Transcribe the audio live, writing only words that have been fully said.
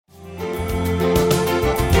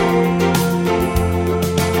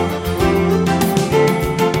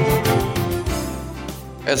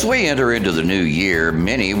As we enter into the new year,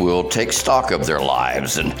 many will take stock of their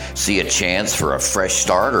lives and see a chance for a fresh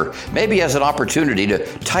start, or maybe as an opportunity to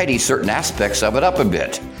tidy certain aspects of it up a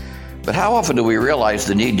bit. But how often do we realize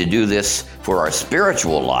the need to do this for our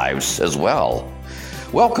spiritual lives as well?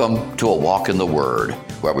 Welcome to A Walk in the Word,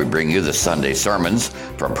 where we bring you the Sunday sermons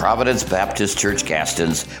from Providence Baptist Church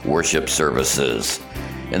Gaston's worship services.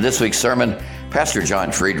 In this week's sermon, Pastor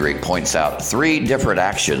John Friedrich points out 3 different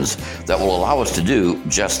actions that will allow us to do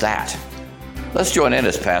just that. Let's join in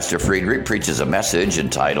as Pastor Friedrich preaches a message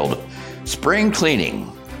entitled Spring Cleaning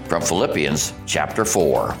from Philippians chapter 4.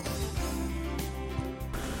 All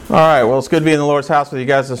right, well, it's good to be in the Lord's house with you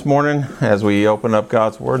guys this morning as we open up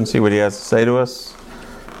God's Word and see what He has to say to us.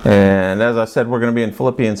 And as I said, we're going to be in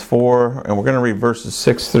Philippians 4, and we're going to read verses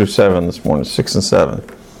 6 through 7 this morning, 6 and 7.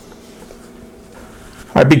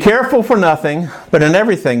 All right, be careful for nothing, but in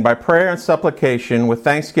everything, by prayer and supplication, with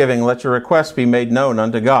thanksgiving, let your requests be made known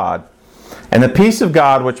unto God. And the peace of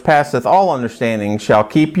God, which passeth all understanding, shall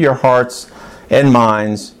keep your hearts and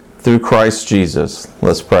minds through Christ Jesus.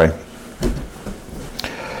 Let's pray.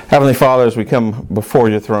 Heavenly Father, as we come before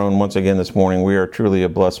your throne once again this morning, we are truly a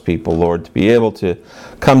blessed people, Lord, to be able to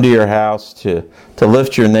come to your house, to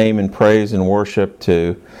lift your name in praise and worship,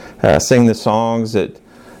 to sing the songs that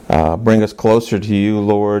bring us closer to you,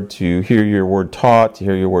 Lord, to hear your word taught, to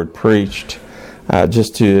hear your word preached,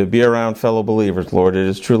 just to be around fellow believers, Lord. It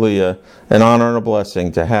is truly an honor and a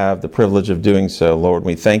blessing to have the privilege of doing so, Lord.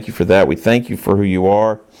 We thank you for that. We thank you for who you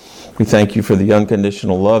are. We thank you for the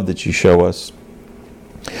unconditional love that you show us.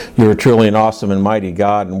 You are truly an awesome and mighty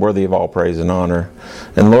God and worthy of all praise and honor.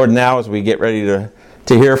 And Lord, now as we get ready to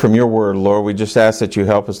hear from your word, Lord, we just ask that you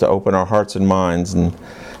help us to open our hearts and minds and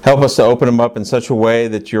help us to open them up in such a way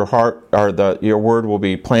that your heart or your word will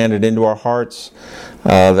be planted into our hearts,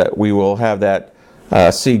 that we will have that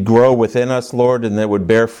seed grow within us, Lord, and that would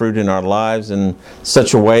bear fruit in our lives in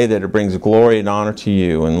such a way that it brings glory and honor to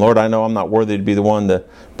you. And Lord, I know I'm not worthy to be the one to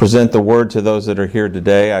present the word to those that are here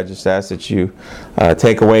today. I just ask that you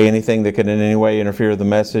take away anything that can in any way interfere with the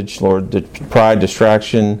message, Lord, pride,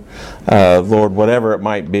 distraction, Lord, whatever it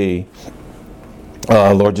might be.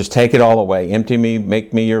 Lord, just take it all away. Empty me,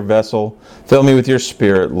 make me your vessel. Fill me with your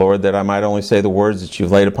spirit, Lord, that I might only say the words that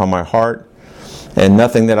you've laid upon my heart. And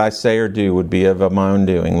nothing that I say or do would be of my own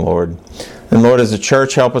doing, Lord. And Lord, as a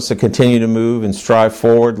church, help us to continue to move and strive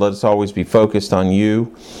forward. Let us always be focused on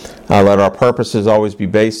you. Let our purposes always be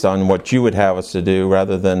based on what you would have us to do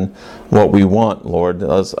rather than what we want, Lord.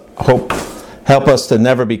 Help us to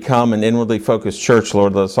never become an inwardly focused church,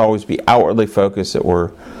 Lord. Let us always be outwardly focused, that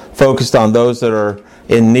we're focused on those that are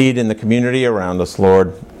in need in the community around us,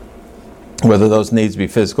 Lord, whether those needs be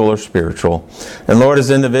physical or spiritual. And Lord,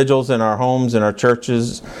 as individuals in our homes, in our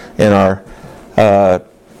churches, in our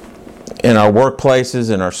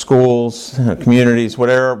workplaces, in our schools, in our communities,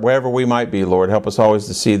 wherever we might be, Lord, help us always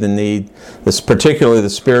to see the need, particularly the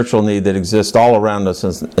spiritual need that exists all around us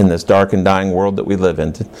in this dark and dying world that we live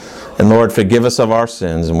in. And Lord, forgive us of our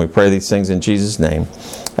sins, and we pray these things in Jesus' name.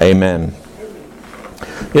 Amen.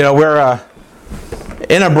 You know, we're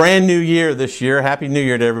in a brand new year this year. Happy New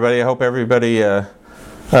Year to everybody. I hope everybody had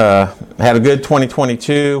a good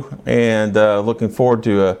 2022 and looking forward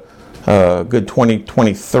to a good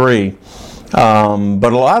 2023. But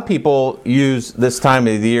a lot of people use this time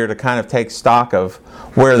of the year to kind of take stock of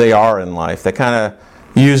where they are in life. They kind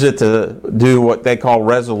of use it to do what they call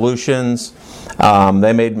resolutions.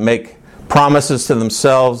 They may make promises to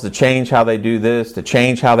themselves to change how they do this, to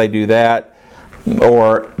change how they do that.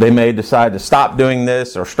 Or they may decide to stop doing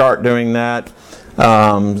this or start doing that.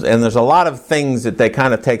 And there's a lot of things that they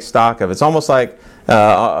kind of take stock of. It's almost like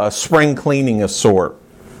a spring cleaning of sort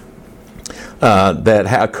that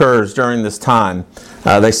occurs during this time.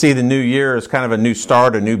 They see the new year as kind of a new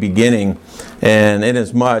start, a new beginning. And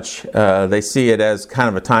inasmuch, they see it as kind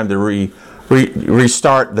of a time to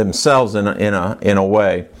restart themselves in a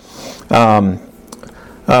way.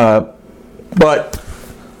 But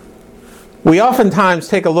we oftentimes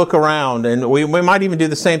take a look around, and we might even do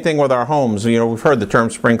the same thing with our homes. You know, we've heard the term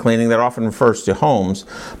spring cleaning. That often refers to homes.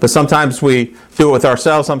 But sometimes we do it with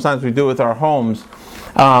ourselves. Sometimes we do it with our homes.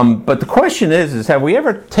 But the question is have we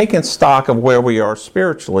ever taken stock of where we are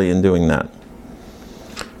spiritually in doing that?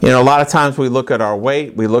 You know, a lot of times we look at our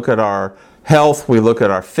weight. We look at our health. We look at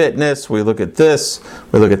our fitness. We look at this.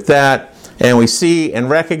 We look at that. And we see and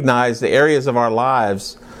recognize the areas of our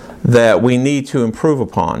lives that we need to improve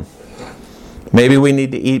upon. Maybe we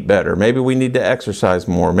need to eat better. Maybe we need to exercise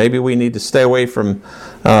more. Maybe we need to stay away from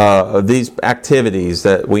these activities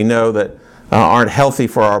that we know that aren't healthy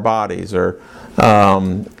for our bodies.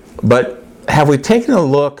 But have we taken a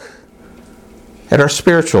look at our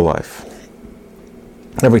spiritual life?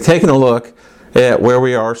 Have we taken a look at where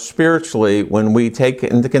we are spiritually when we take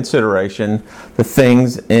into consideration the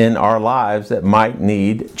things in our lives that might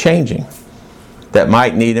need changing, that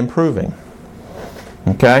might need improving?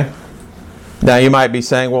 Okay? Now you might be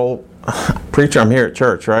saying, well, preacher, I'm here at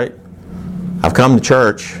church, right? I've come to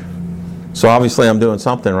church, so obviously I'm doing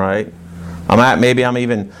something right. Maybe I'm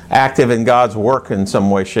even active in God's work in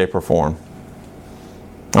some way, shape, or form.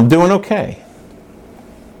 I'm doing okay.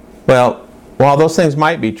 Well, while those things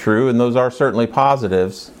might be true, and those are certainly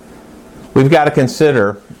positives, we've got to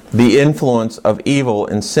consider the influence of evil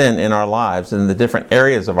and sin in our lives and the different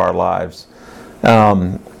areas of our lives.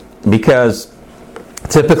 Because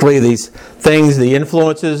typically these things, the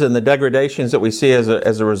influences and the degradations that we see as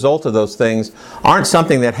a result of those things aren't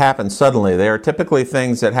something that happens suddenly. They are typically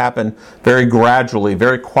things that happen very gradually,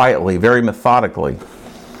 very quietly, very methodically.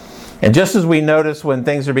 And just as we notice when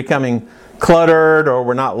things are becoming cluttered or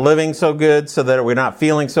we're not living so good so that we're not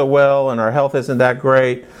feeling so well and our health isn't that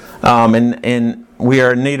great, and we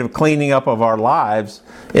are in need of cleaning up of our lives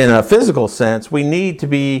in a physical sense, we need to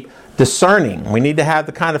be discerning. We need to have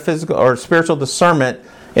the kind of physical or spiritual discernment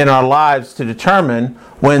in our lives to determine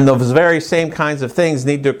when those very same kinds of things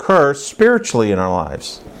need to occur spiritually in our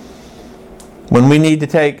lives. When we need to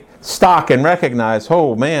take stock and recognize,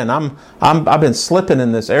 oh man, I've been slipping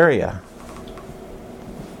in this area.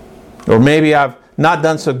 Or maybe I've not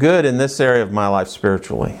done so good in this area of my life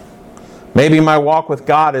spiritually. Maybe my walk with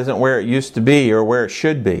God isn't where it used to be or where it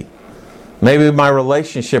should be. Maybe my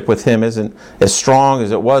relationship with Him isn't as strong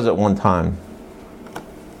as it was at one time.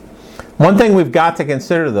 One thing we've got to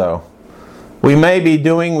consider though, we may be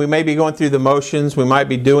going through the motions, we might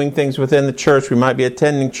be doing things within the church, we might be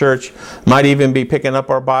attending church, might even be picking up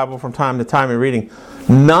our Bible from time to time and reading.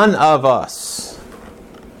 None of us,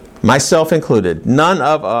 myself included, none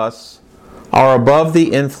of us are above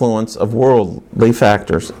the influence of worldly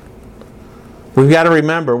factors. We've got to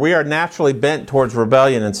remember, we are naturally bent towards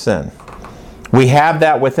rebellion and sin. We have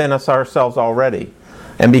that within us ourselves already.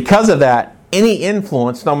 And because of that, any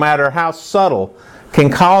influence, no matter how subtle, can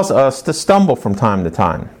cause us to stumble from time to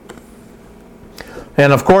time.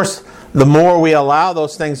 And of course, the more we allow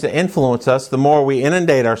those things to influence us, the more we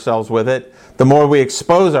inundate ourselves with it, the more we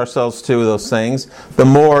expose ourselves to those things, the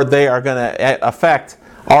more they are going to affect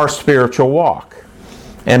our spiritual walk.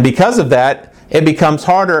 And because of that, it becomes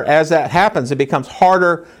harder as that happens. It becomes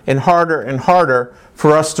harder and harder and harder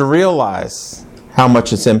for us to realize how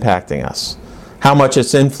much it's impacting us, how much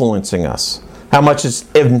it's influencing us, how much it's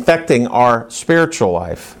infecting our spiritual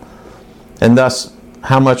life, and thus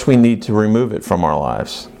how much we need to remove it from our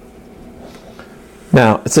lives.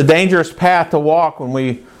 Now, it's a dangerous path to walk when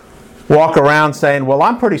we walk around saying, well,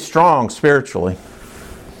 I'm pretty strong spiritually.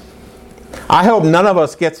 I hope none of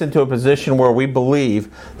us gets into a position where we believe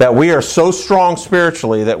that we are so strong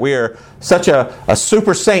spiritually, that we are such a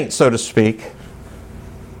super saint, so to speak,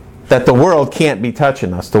 that the world can't be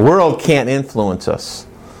touching us. The world can't influence us.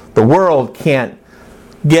 The world can't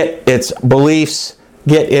get its beliefs,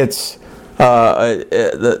 get its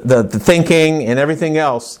the thinking and everything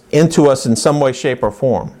else into us in some way, shape, or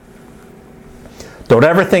form. Don't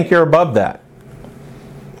ever think you're above that.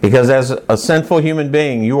 Because as a sinful human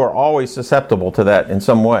being, you are always susceptible to that in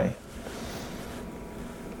some way.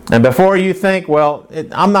 And before you think, well,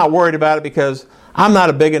 I'm not worried about it because I'm not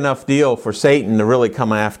a big enough deal for Satan to really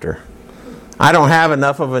come after. I don't have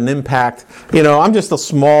enough of an impact. I'm just a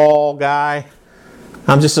small guy.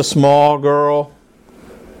 I'm just a small girl.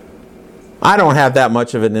 I don't have that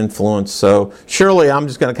much of an influence, so surely I'm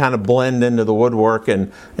just going to kind of blend into the woodwork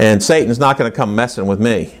and Satan's not going to come messing with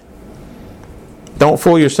me. Don't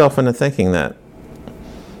fool yourself into thinking that.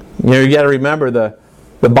 You got to remember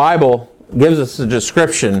the Bible gives us a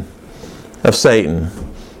description of Satan.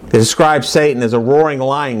 It describes Satan as a roaring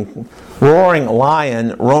lion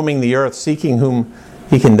roaming the earth, seeking whom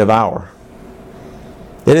he can devour.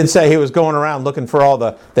 It didn't say he was going around looking for all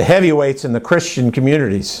the heavyweights in the Christian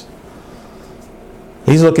communities.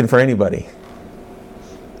 He's looking for anybody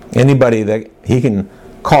that he can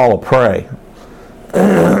call a prey.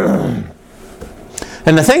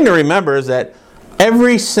 And the thing to remember is that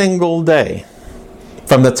every single day,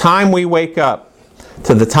 from the time we wake up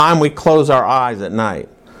to the time we close our eyes at night,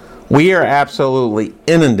 we are absolutely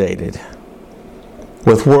inundated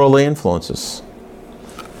with worldly influences.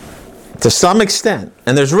 To some extent.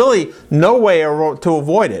 And there's really no way to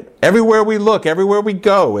avoid it. Everywhere we look, everywhere we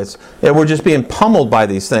go, we're just being pummeled by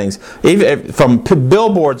these things. Even from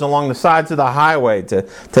billboards along the sides of the highway, to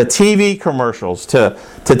TV commercials, to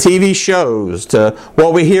TV shows, to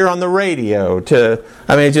what we hear on the radio,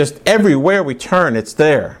 just everywhere we turn, it's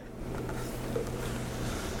there.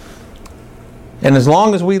 And as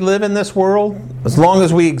long as we live in this world, as long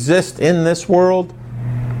as we exist in this world,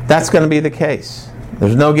 that's going to be the case.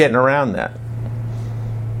 There's no getting around that.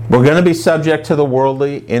 We're going to be subject to the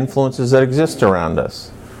worldly influences that exist around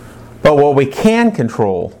us. But what we can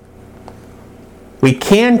control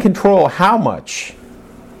how much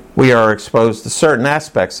we are exposed to certain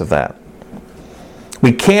aspects of that.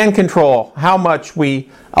 We can control how much we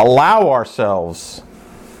allow ourselves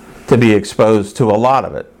to be exposed to a lot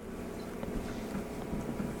of it.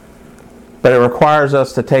 But it requires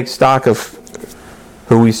us to take stock of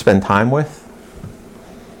who we spend time with.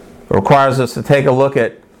 It requires us to take a look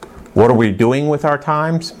at what are we doing with our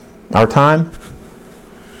time. It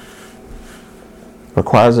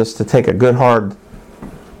requires us to take a good hard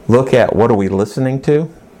look at what are we listening to.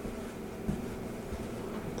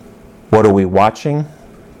 What are we watching?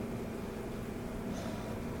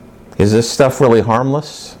 Is this stuff really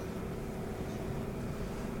harmless?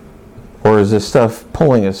 Or is this stuff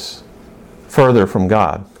pulling us further from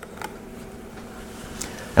God?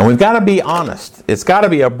 And we've got to be honest. It's got to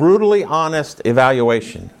be a brutally honest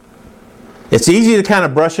evaluation. It's easy to kind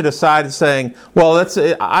of brush it aside and saying, well,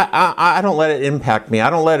 I don't let it impact me. I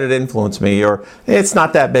don't let it influence me. Or it's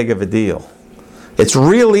not that big of a deal. It's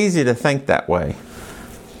real easy to think that way.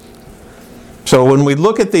 So when we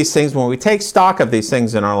look at these things, when we take stock of these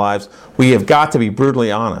things in our lives, we have got to be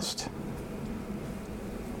brutally honest.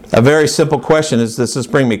 A very simple question is, does this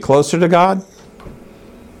bring me closer to God?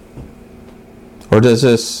 Or does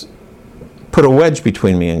this put a wedge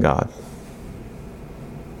between me and God?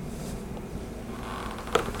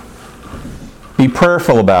 Be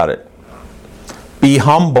prayerful about it. Be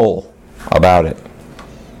humble about it.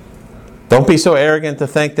 Don't be so arrogant to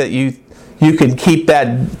think that you can keep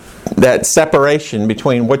that separation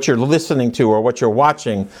between what you're listening to or what you're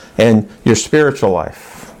watching and your spiritual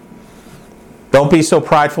life. Don't be so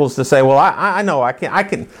prideful as to say, well, I know I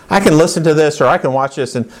can listen to this or I can watch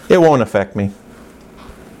this and it won't affect me.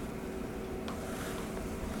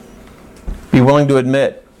 Be willing to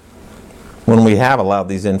admit when we have allowed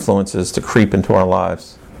these influences to creep into our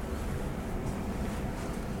lives.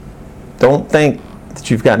 Don't think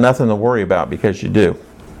that you've got nothing to worry about, because you do.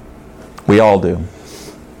 We all do.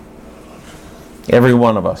 Every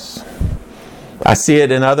one of us. I see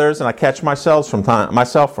it in others, and I catch myself from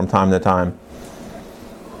time to time.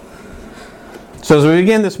 So as we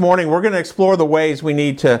begin this morning, we're going to explore the ways we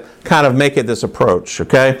need to kind of make it this approach,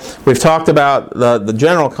 okay? We've talked about the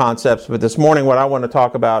general concepts, but this morning what I want to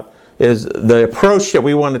talk about is the approach that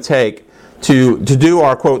we want to take to do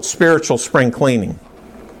our, quote, spiritual spring cleaning.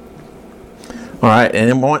 All right, and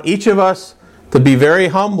I want each of us to be very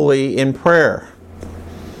humbly in prayer.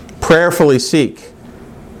 Prayerfully seek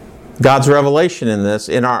God's revelation in this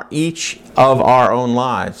in each of our own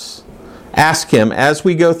lives. Ask Him as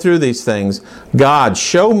we go through these things, God,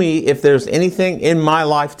 show me if there's anything in my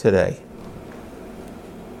life today.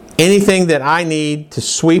 Anything that I need to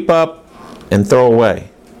sweep up and throw away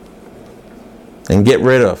and get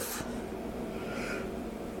rid of.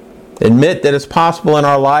 Admit that it's possible in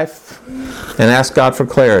our life and ask God for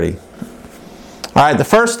clarity. All right, the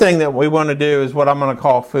first thing that we want to do is what I'm going to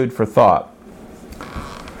call food for thought.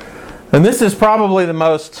 And this is probably the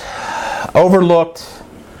most overlooked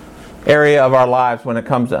area of our lives when it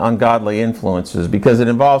comes to ungodly influences, because it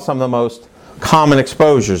involves some of the most common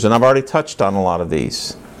exposures, and I've already touched on a lot of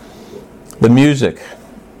these. The music,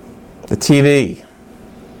 the TV,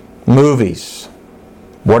 movies,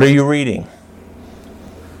 what are you reading?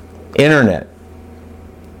 Internet.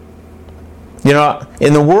 You know,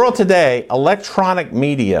 in the world today, electronic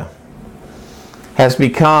media has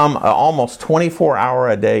become an almost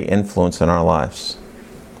 24-hour-a-day influence in our lives.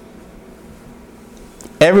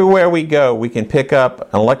 Everywhere we go, we can pick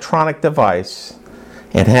up an electronic device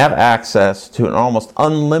and have access to an almost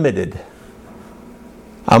unlimited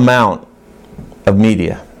amount of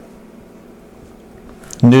media.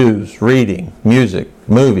 News, reading, music,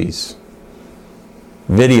 movies,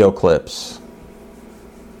 video clips.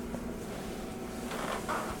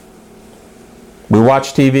 We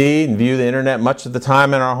watch TV and view the internet much of the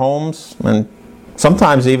time in our homes, and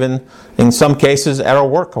sometimes even, in some cases, at our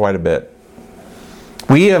work quite a bit.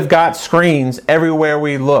 We have got screens everywhere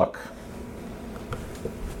we look.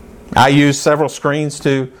 I use several screens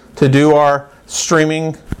to do our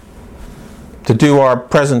streaming, to do our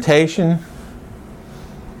presentation.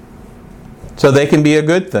 So they can be a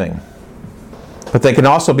good thing. But they can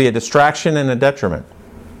also be a distraction and a detriment.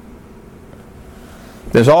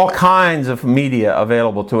 There's all kinds of media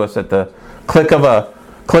available to us at the click of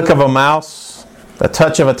a mouse, the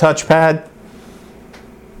touch of a touchpad.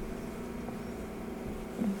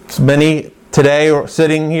 Many today are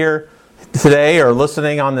sitting here today are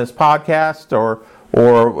listening on this podcast or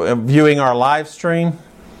viewing our live stream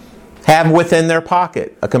have within their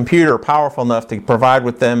pocket a computer powerful enough to provide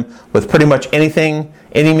with them with pretty much anything,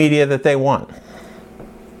 any media that they want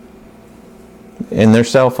in their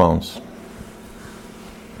cell phones.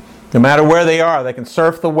 No matter where they are, they can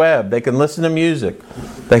surf the web, they can listen to music,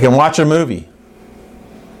 they can watch a movie,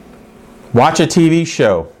 watch a TV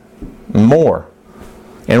show, more.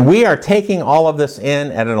 And we are taking all of this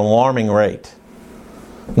in at an alarming rate.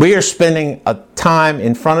 We are spending a time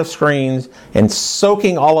in front of screens and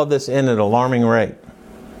soaking all of this in at an alarming rate.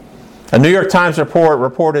 A New York Times report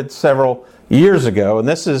reported several years ago, and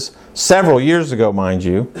this is several years ago, mind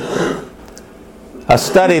you, a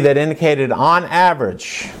study that indicated on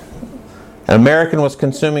average an American was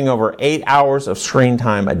consuming over 8 hours of screen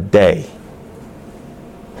time a day.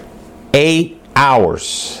 8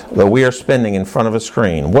 hours that we are spending in front of a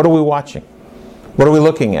screen. What are we watching? What are we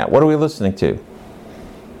looking at? What are we listening to?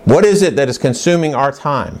 What is it that is consuming our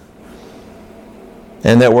time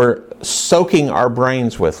and that we're soaking our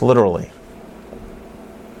brains with, literally?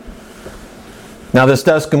 Now, this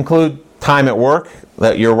does conclude time at work,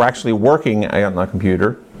 that you're actually working on a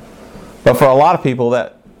computer. But for a lot of people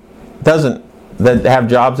that have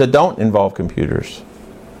jobs that don't involve computers.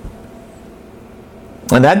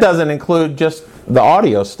 And that doesn't include just the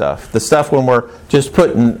audio stuff, the stuff when we're just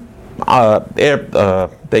putting the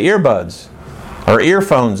earbuds or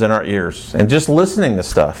earphones in our ears and just listening to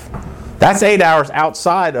stuff. That's 8 hours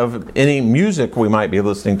outside of any music we might be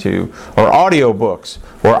listening to, or audio books,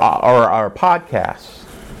 or our podcasts.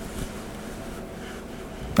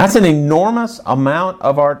 That's an enormous amount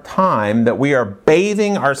of our time that we are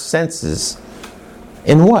bathing our senses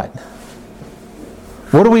in what?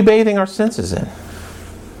 What are we bathing our senses in?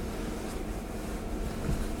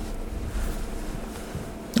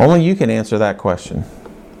 Only you can answer that question.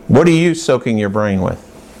 What are you soaking your brain with?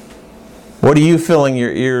 What are you filling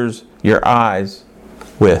your ears, your eyes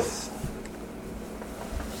with?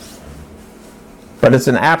 But it's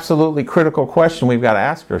an absolutely critical question we've got to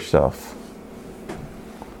ask ourselves.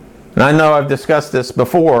 And I know I've discussed this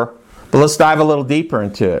before, but let's dive a little deeper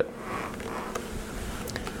into it.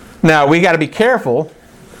 Now, we got to be careful,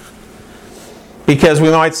 because we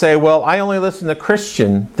might say, well, I only listen to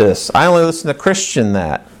Christian this. I only listen to Christian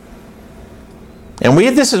that. And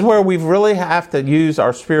this is where we really have to use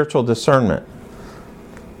our spiritual discernment.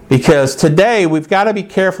 Because today we've got to be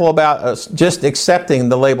careful about us just accepting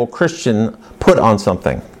the label Christian put on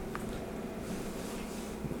something.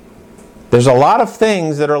 There's a lot of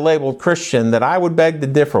things that are labeled Christian that I would beg to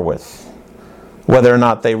differ with, whether or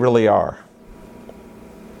not they really are.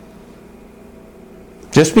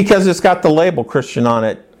 Just because it's got the label Christian on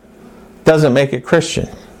it doesn't make it Christian.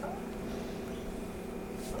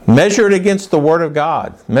 Measure it against the Word of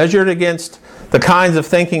God. Measure it against the kinds of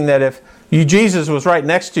thinking that if Jesus was right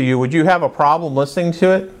next to you, would you have a problem listening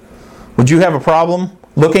to it? Would you have a problem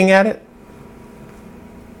looking at it?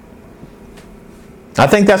 I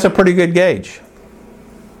think that's a pretty good gauge.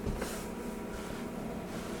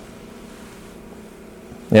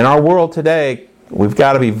 In our world today, we've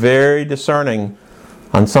got to be very discerning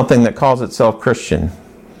on something that calls itself Christian.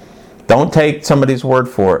 Don't take somebody's word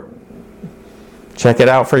for it. Check it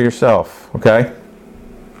out for yourself, okay?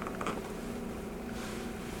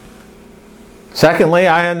 Secondly,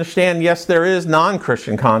 I understand, yes, there is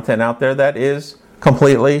non-Christian content out there that is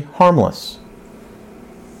completely harmless.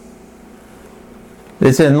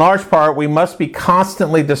 It's in large part, we must be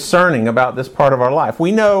constantly discerning about this part of our life.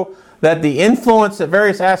 We know that the influence that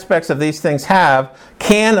various aspects of these things have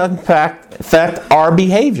can, in fact, affect our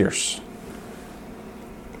behaviors.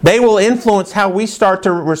 They will influence how we start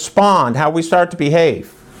to respond, how we start to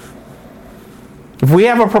behave. If we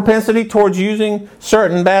have a propensity towards using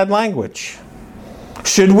certain bad language,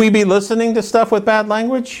 should we be listening to stuff with bad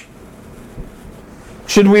language?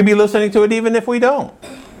 Should we be listening to it even if we don't?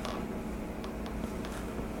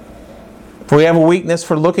 If we have a weakness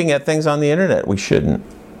for looking at things on the internet, we shouldn't.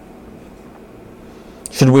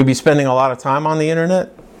 Should we be spending a lot of time on the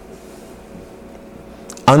internet?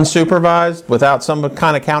 Unsupervised, without some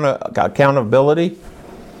kind of accountability?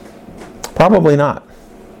 Probably not.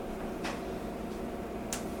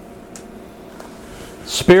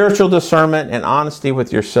 Spiritual discernment and honesty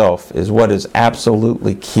with yourself is what is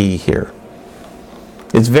absolutely key here.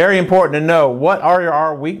 It's very important to know what are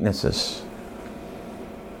our weaknesses.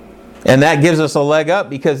 And that gives us a leg up,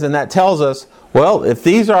 because then that tells us, well, if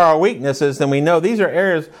these are our weaknesses, then we know these are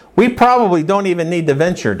areas we probably don't even need to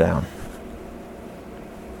venture down.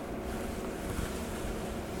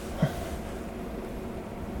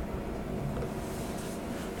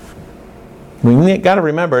 We got to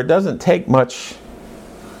remember, it doesn't take much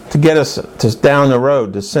to get us down the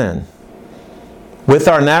road to sin. With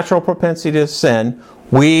our natural propensity to sin,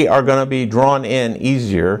 we are going to be drawn in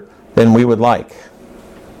easier than we would like.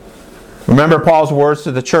 Remember Paul's words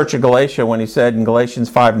to the church of Galatia when he said in Galatians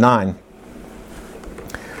 5:9,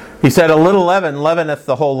 he said, "A little leaven leaveneth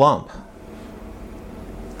the whole lump."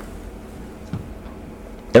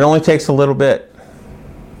 It only takes a little bit,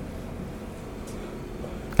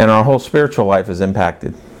 and our whole spiritual life is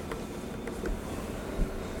impacted.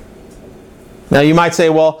 Now you might say,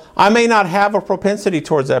 well, I may not have a propensity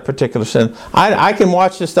towards that particular sin. I can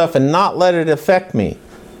watch this stuff and not let it affect me.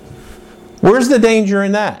 Where's the danger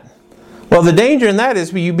in that? Well, the danger in that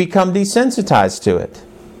is you become desensitized to it.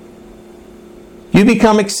 You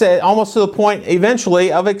become almost to the point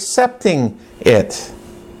eventually of accepting it.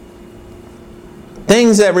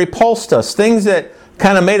 Things that repulsed us, things that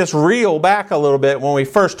kind of made us reel back a little bit when we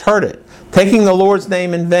first heard it. Taking the Lord's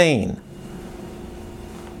name in vain.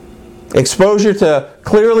 Exposure to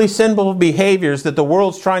clearly sinful behaviors that the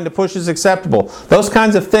world's trying to push as acceptable. Those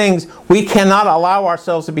kinds of things we cannot allow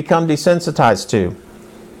ourselves to become desensitized to.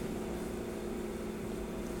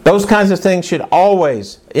 Those kinds of things should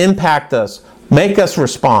always impact us, make us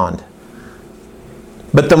respond.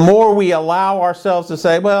 But the more we allow ourselves to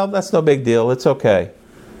say, well, that's no big deal, it's okay,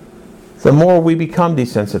 the more we become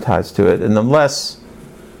desensitized to it, and the less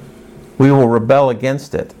we will rebel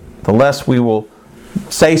against it, the less we will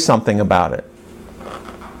say something about it.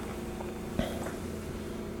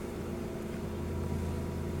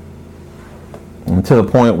 And to the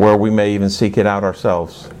point where we may even seek it out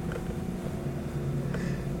ourselves.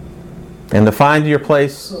 And to find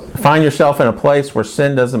yourself in a place where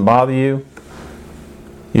sin doesn't bother you,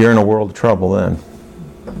 you're in a world of trouble then.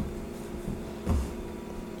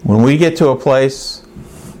 When we get to a place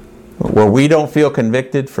where we don't feel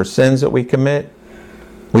convicted for sins that we commit,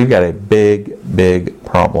 we've got a big, big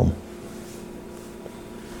problem.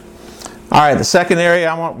 All right, the second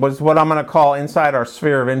area was what I'm going to call inside our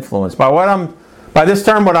sphere of influence. By this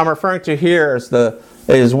term, what I'm referring to here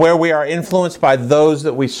is where we are influenced by those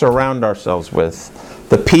that we surround ourselves with,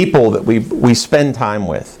 the people that we spend time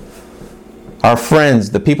with, our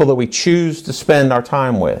friends, the people that we choose to spend our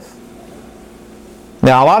time with.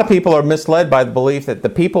 Now, a lot of people are misled by the belief that the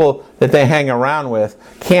people that they hang around with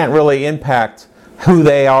can't really impact who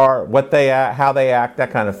they are, what they act, how they act,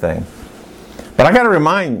 that kind of thing. But I got to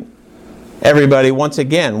remind everybody once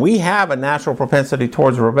again, we have a natural propensity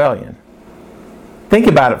towards rebellion. Think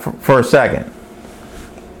about it for a second.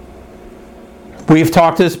 We've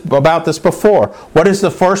talked about this before. What is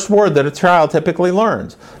the first word that a child typically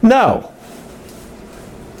learns? No.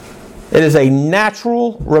 It is a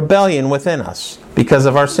natural rebellion within us because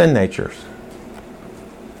of our sin natures.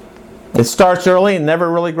 It starts early and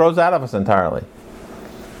never really grows out of us entirely.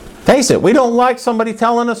 Face it, we don't like somebody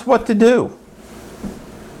telling us what to do.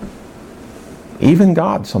 Even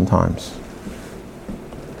God sometimes.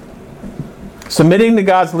 Submitting to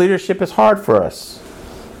God's leadership is hard for us.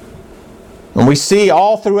 And we see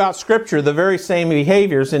all throughout Scripture the very same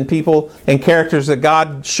behaviors in people and characters that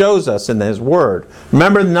God shows us in His Word.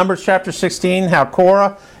 Remember in Numbers chapter 16 how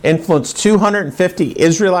Korah influenced 250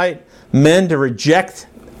 Israelite men to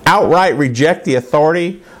outright reject the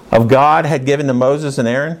authority of God had given to Moses and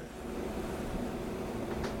Aaron?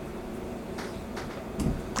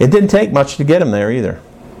 It didn't take much to get them there either.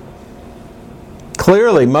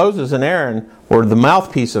 Clearly, Moses and Aaron were the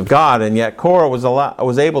mouthpiece of God, and yet Korah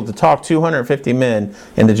was able to talk 250 men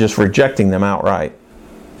into just rejecting them outright.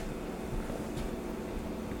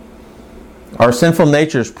 Our sinful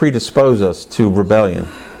natures predispose us to rebellion.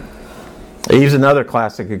 Eve's another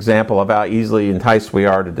classic example of how easily enticed we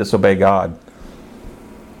are to disobey God.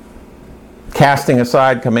 Casting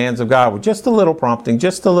aside commands of God with just a little prompting,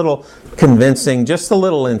 just a little convincing, just a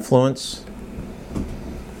little influence.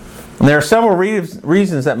 And there are several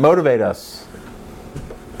reasons that motivate us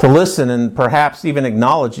to listen and perhaps even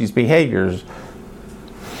acknowledge these behaviors.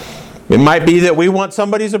 It might be that we want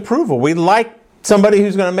somebody's approval. We like somebody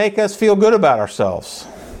who's going to make us feel good about ourselves.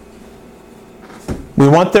 We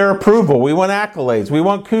want their approval. We want accolades. We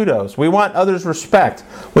want kudos. We want others' respect.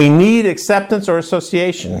 We need acceptance or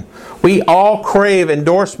association. We all crave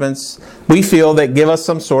endorsements we feel that give us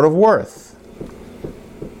some sort of worth.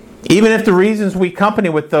 Even if the reasons we company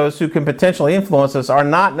with those who can potentially influence us are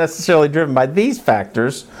not necessarily driven by these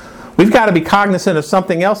factors, we've got to be cognizant of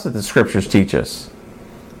something else that the Scriptures teach us.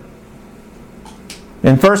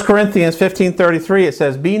 In 1 Corinthians 15:33 it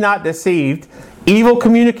says, "Be not deceived, evil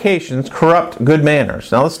communications corrupt good manners."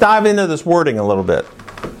 Now let's dive into this wording a little bit.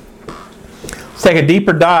 Let's take a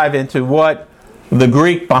deeper dive into what the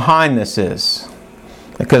Greek behind this is.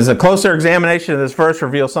 Because a closer examination of this verse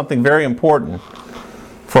reveals something very important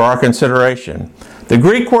for our consideration. The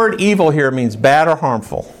Greek word evil here means bad or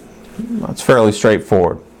harmful. That's fairly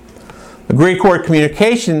straightforward. The Greek word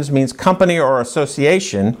communications means company or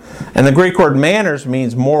association, and the Greek word manners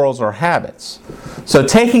means morals or habits. So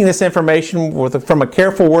taking this information from a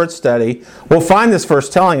careful word study, we'll find this verse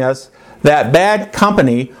telling us that bad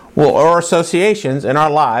company or associations in our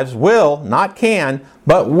lives will, not can,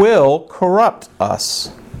 but will corrupt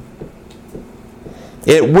us.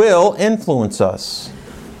 It will influence us.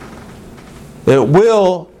 It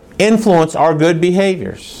will influence our good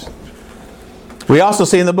behaviors. We also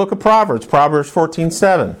see in the book of Proverbs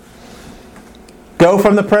 14:7. Go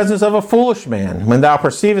from the presence of a foolish man, when thou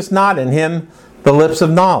perceivest not in him the lips of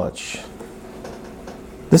knowledge.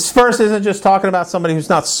 This verse isn't just talking about somebody who's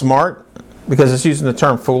not smart, because it's using the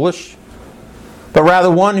term foolish, but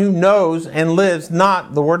rather one who knows and lives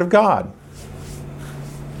not the Word of God.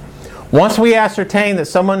 Once we ascertain that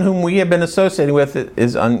someone whom we have been associating with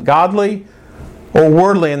is ungodly or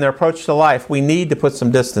worldly in their approach to life, we need to put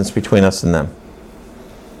some distance between us and them.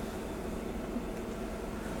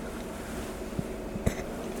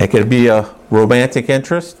 It could be a romantic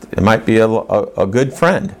interest. It might be a good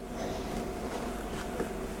friend.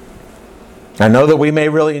 I know that we may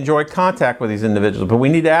really enjoy contact with these individuals, but we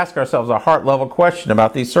need to ask ourselves a heart-level question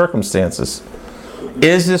about these circumstances.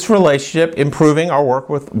 Is this relationship improving our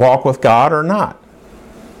walk with God or not?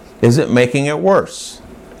 Is it making it worse?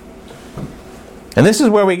 And this is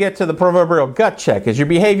where we get to the proverbial gut check. Is your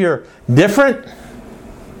behavior different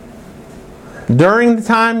during the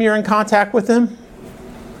time you're in contact with them?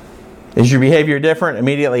 Is your behavior different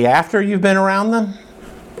immediately after you've been around them?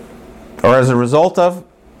 Or as a result of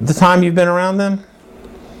the time you've been around them?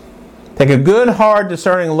 Take a good, hard,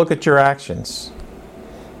 discerning look at your actions.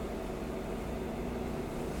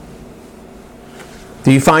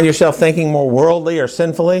 Do you find yourself thinking more worldly or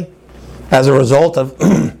sinfully as a result of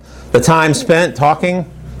the time spent talking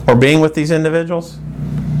or being with these individuals?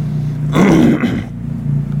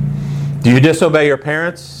 Do you disobey your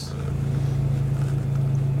parents?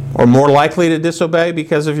 Or more likely to disobey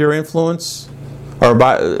because of your influence? Or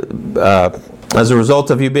as a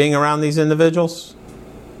result of you being around these individuals?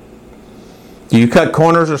 Do you cut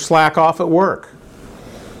corners or slack off at work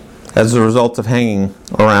as a result of hanging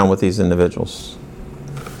around with these individuals?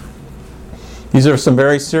 These are some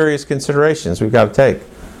very serious considerations we've got to take.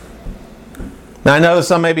 Now I know that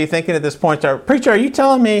some may be thinking at this point, preacher, are you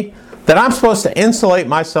telling me that I'm supposed to insulate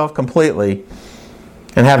myself completely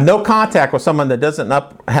and have no contact with someone that doesn't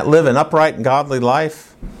live an upright and godly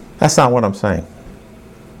life? That's not what I'm saying.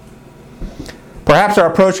 Perhaps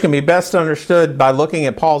our approach can be best understood by looking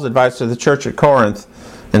at Paul's advice to the church at Corinth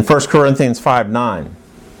in 1 Corinthians 5:9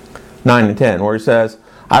 and 10, where he says,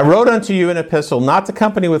 I wrote unto you an epistle not to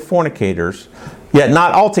company with fornicators, yet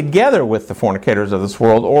not altogether with the fornicators of this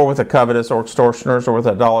world, or with the covetous, or extortioners, or with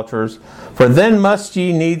idolaters, for then must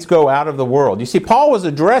ye needs go out of the world. You see, Paul was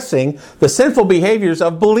addressing the sinful behaviors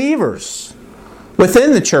of believers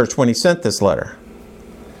within the church when he sent this letter.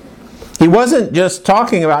 He wasn't just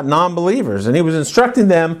talking about non-believers, and he was instructing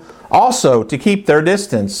them also to keep their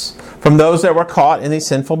distance from those that were caught in these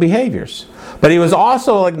sinful behaviors. But he was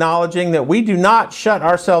also acknowledging that we do not shut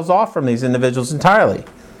ourselves off from these individuals entirely.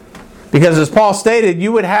 Because as Paul stated,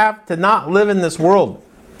 you would have to not live in this world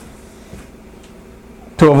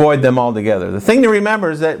to avoid them altogether. The thing to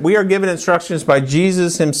remember is that we are given instructions by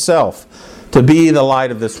Jesus himself to be the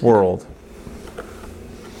light of this world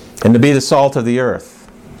and to be the salt of the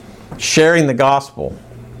earth, sharing the gospel,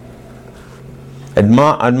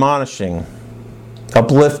 admonishing,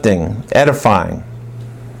 uplifting, edifying.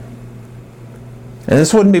 And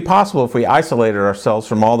this wouldn't be possible if we isolated ourselves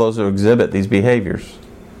from all those who exhibit these behaviors.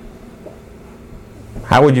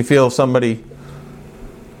 How would you feel if somebody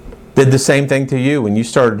did the same thing to you when you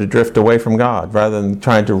started to drift away from God, rather than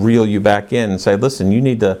trying to reel you back in and say, listen, you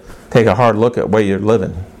need to take a hard look at where you're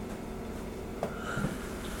living?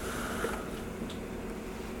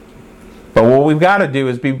 But what we've got to do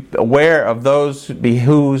is be aware of those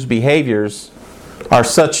whose behaviors are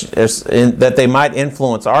such that they might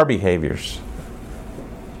influence our behaviors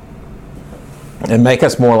and make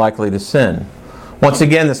us more likely to sin. Once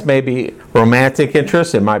again, this may be romantic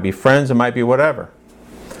interest, it might be friends, it might be whatever.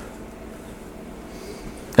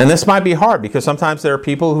 And this might be hard because sometimes there are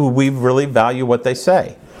people who we really value what they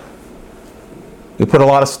say. We put a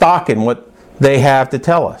lot of stock in what they have to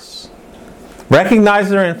tell us. Recognize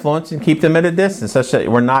their influence and keep them at a distance such that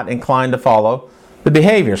we're not inclined to follow the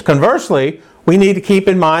behaviors. Conversely, we need to keep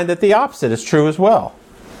in mind that the opposite is true as well.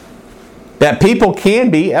 that people can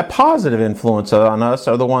be a positive influence on us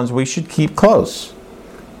are the ones we should keep close.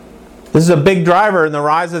 This is a big driver in the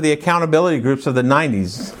rise of the accountability groups of the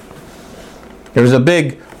 90s. There was a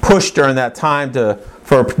big push during that time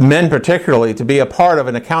for men particularly to be a part of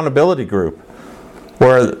an accountability group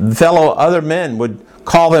where fellow other men would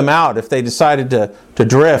call them out if they decided to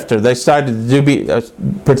drift or they decided to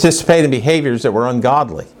participate in behaviors that were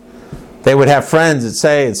ungodly. They would have friends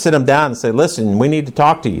that sit them down and say, listen, we need to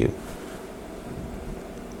talk to you.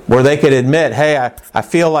 Where they could admit, hey, I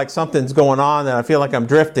feel like something's going on and I feel like I'm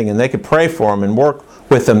drifting, and they could pray for them and work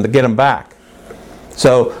with them to get them back.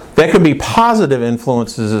 So there could be positive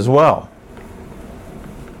influences as well.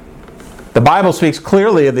 The Bible speaks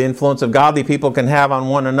clearly of the influence of godly people can have on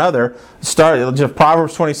one another.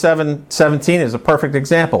 Proverbs 27:17 is a perfect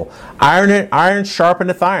example. Iron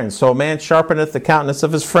sharpeneth iron, so a man sharpeneth the countenance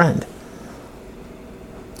of his friend.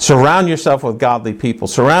 Surround yourself with godly people.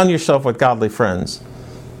 Surround yourself with godly friends.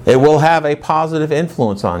 It will have a positive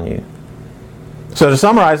influence on you. So to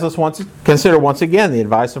summarize, let's consider once again the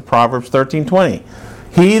advice of Proverbs 13:20.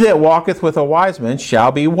 He that walketh with a wise man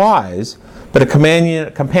shall be wise, but a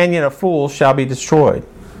companion of fools shall be destroyed.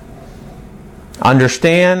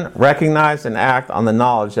 Understand, recognize, and act on the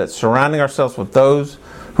knowledge that surrounding ourselves with those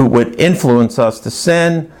who would influence us to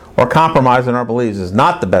sin or compromise in our beliefs is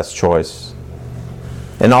not the best choice.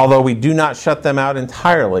 And although we do not shut them out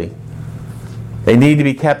entirely, they need to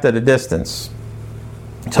be kept at a distance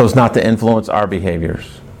so as not to influence our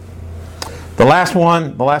behaviors. The last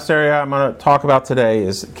area I'm going to talk about today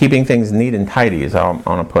is keeping things neat and tidy, is how I'm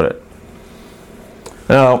going to put it.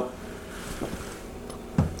 Now,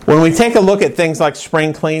 when we take a look at things like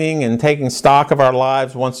spring cleaning and taking stock of our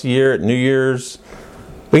lives once a year at New Year's,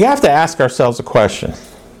 we have to ask ourselves a question.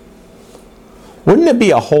 Wouldn't it be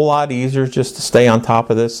a whole lot easier just to stay on top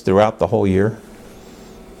of this throughout the whole year?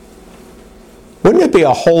 Wouldn't it be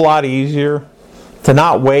a whole lot easier to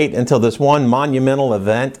not wait until this one monumental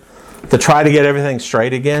event to try to get everything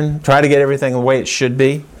straight again? Try to get everything the way it should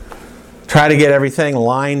be? Try to get everything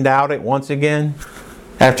lined out at once again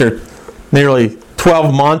after nearly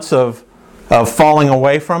 12 months of falling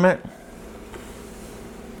away from it?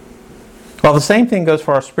 Well, the same thing goes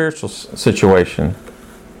for our spiritual situation.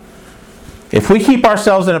 If we keep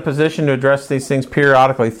ourselves in a position to address these things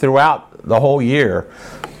periodically throughout the whole year,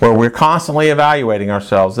 where we're constantly evaluating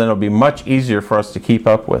ourselves, then it'll be much easier for us to keep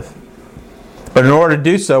up with. But in order to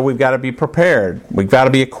do so, we've got to be prepared. We've got to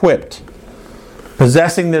be equipped.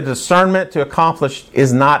 Possessing the discernment to accomplish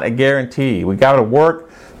is not a guarantee. We've got to work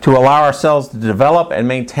to allow ourselves to develop and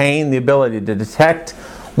maintain the ability to detect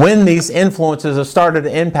when these influences have started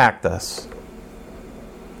to impact us.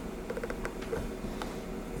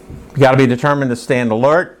 We've got to be determined to stand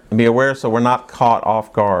alert and be aware so we're not caught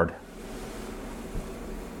off guard.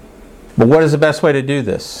 But what is the best way to do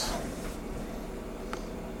this?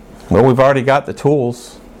 Well, we've already got the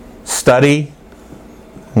tools. Study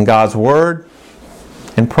in God's Word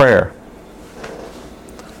and prayer.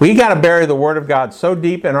 We got to bury the Word of God so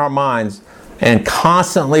deep in our minds and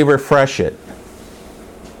constantly refresh it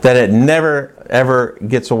that it never, ever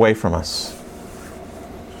gets away from us.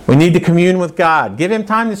 We need to commune with God. Give Him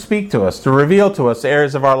time to speak to us, to reveal to us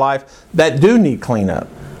areas of our life that do need cleanup.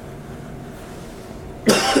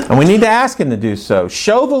 And we need to ask Him to do so.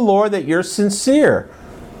 Show the Lord that you're sincere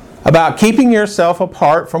about keeping yourself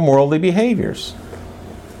apart from worldly behaviors.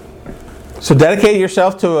 So dedicate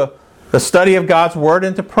yourself to the study of God's Word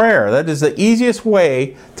and to prayer. That is the easiest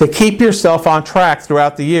way to keep yourself on track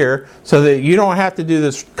throughout the year so that you don't have to do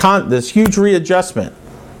this huge readjustment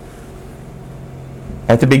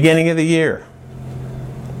at the beginning of the year.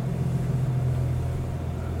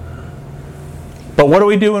 But what do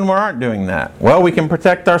we do when we aren't doing that? Well, we can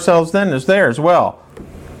protect ourselves then as there as well.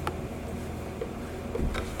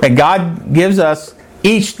 And God gives us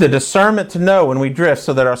each the discernment to know when we drift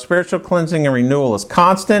so that our spiritual cleansing and renewal is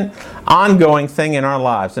constant, ongoing thing in our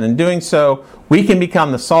lives. And in doing so, we can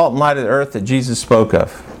become the salt and light of the earth that Jesus spoke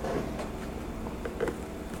of.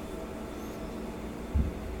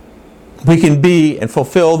 We can be and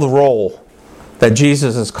fulfill the role that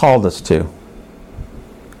Jesus has called us to.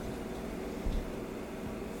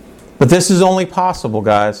 But this is only possible,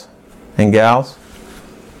 guys and gals.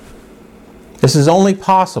 This is only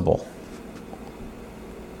possible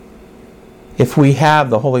if we have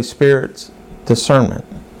the Holy Spirit's discernment.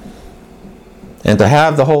 And to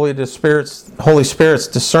have the Holy Spirit's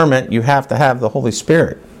discernment, you have to have the Holy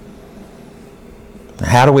Spirit.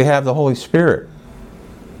 How do we have the Holy Spirit?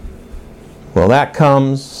 Well, that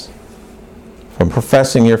comes from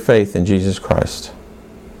professing your faith in Jesus Christ.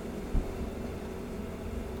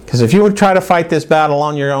 Because if you would try to fight this battle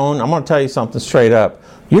on your own, I'm going to tell you something straight up.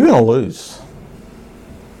 You're going to lose.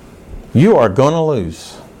 You are going to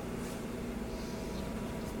lose.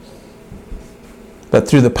 But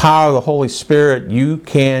through the power of the Holy Spirit, you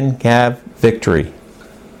can have victory.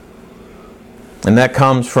 And that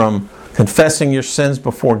comes from confessing your sins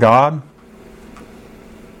before God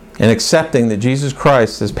and accepting that Jesus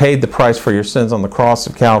Christ has paid the price for your sins on the cross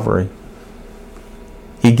of Calvary.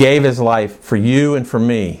 He gave His life for you and for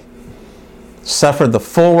me, suffered the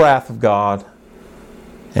full wrath of God,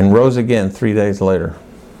 and rose again 3 days later.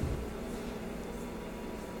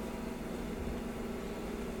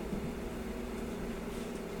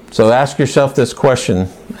 So ask yourself this question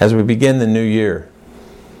as we begin the new year.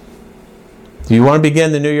 Do you want to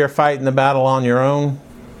begin the new year fighting the battle on your own,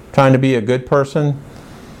 trying to be a good person?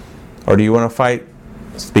 Or do you want to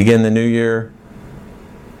begin the new year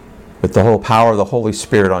with the whole power of the Holy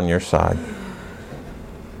Spirit on your side?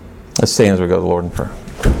 Let's stand as we go to the Lord in prayer.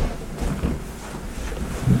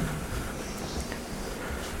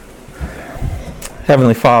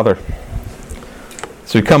 Heavenly Father,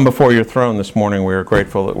 as we come before your throne this morning, we are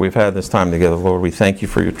grateful that we've had this time together. Lord, we thank you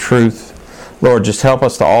for your truth. Lord, just help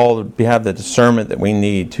us to all have the discernment that we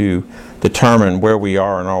need to determine where we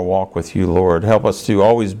are in our walk with you, Lord. Help us to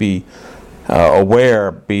always be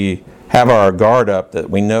aware, have our guard up, that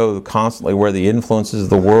we know constantly where the influences of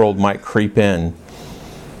the world might creep in,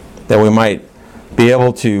 that we might be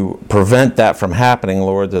able to prevent that from happening,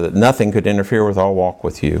 Lord, that nothing could interfere with our walk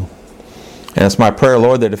with you. And it's my prayer,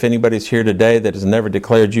 Lord, that if anybody's here today that has never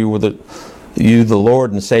declared you the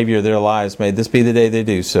Lord and Savior of their lives, may this be the day they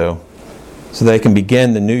do so they can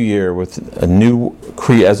begin the new year with as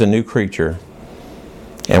a new creature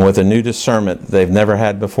and with a new discernment that they've never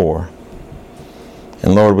had before.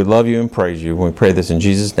 And Lord, we love you and praise you. We pray this in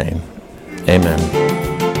Jesus' name. Amen.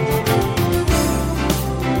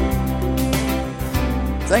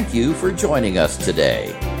 Thank you for joining us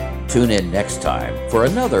today. Tune in next time for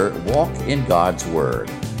another Walk in God's Word.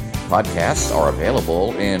 Podcasts are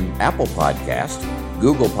available in Apple Podcast,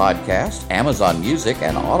 Google Podcast, Amazon Music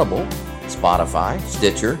and Audible, Spotify,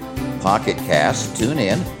 Stitcher, Pocket Cast,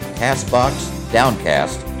 TuneIn, CastBox,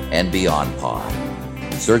 Downcast, and Beyond Pod.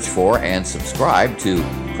 Search for and subscribe to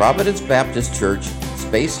Providence Baptist Church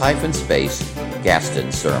 _,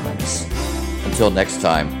 Gaston Sermons. Until next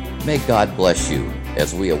time, may God bless you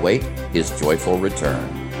as we await His joyful return.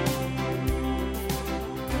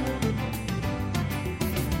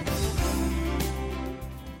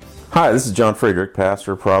 Hi, this is John Friedrich,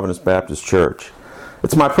 pastor of Providence Baptist Church.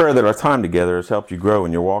 It's my prayer that our time together has helped you grow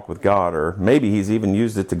in your walk with God, or maybe He's even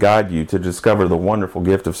used it to guide you to discover the wonderful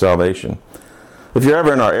gift of salvation. If you're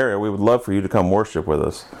ever in our area, we would love for you to come worship with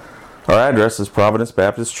us. Our address is Providence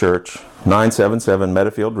Baptist Church, 977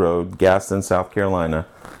 Meadowfield Road, Gaston, South Carolina,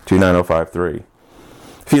 29053.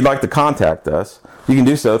 If you'd like to contact us, you can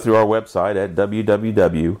do so through our website at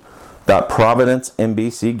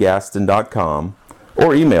www.providencembcgaston.com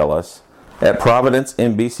or email us at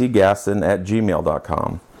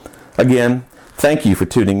providencembcgaston@gmail.com. Again, thank you for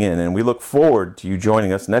tuning in, and we look forward to you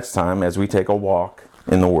joining us next time as we take a walk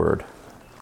in the Word.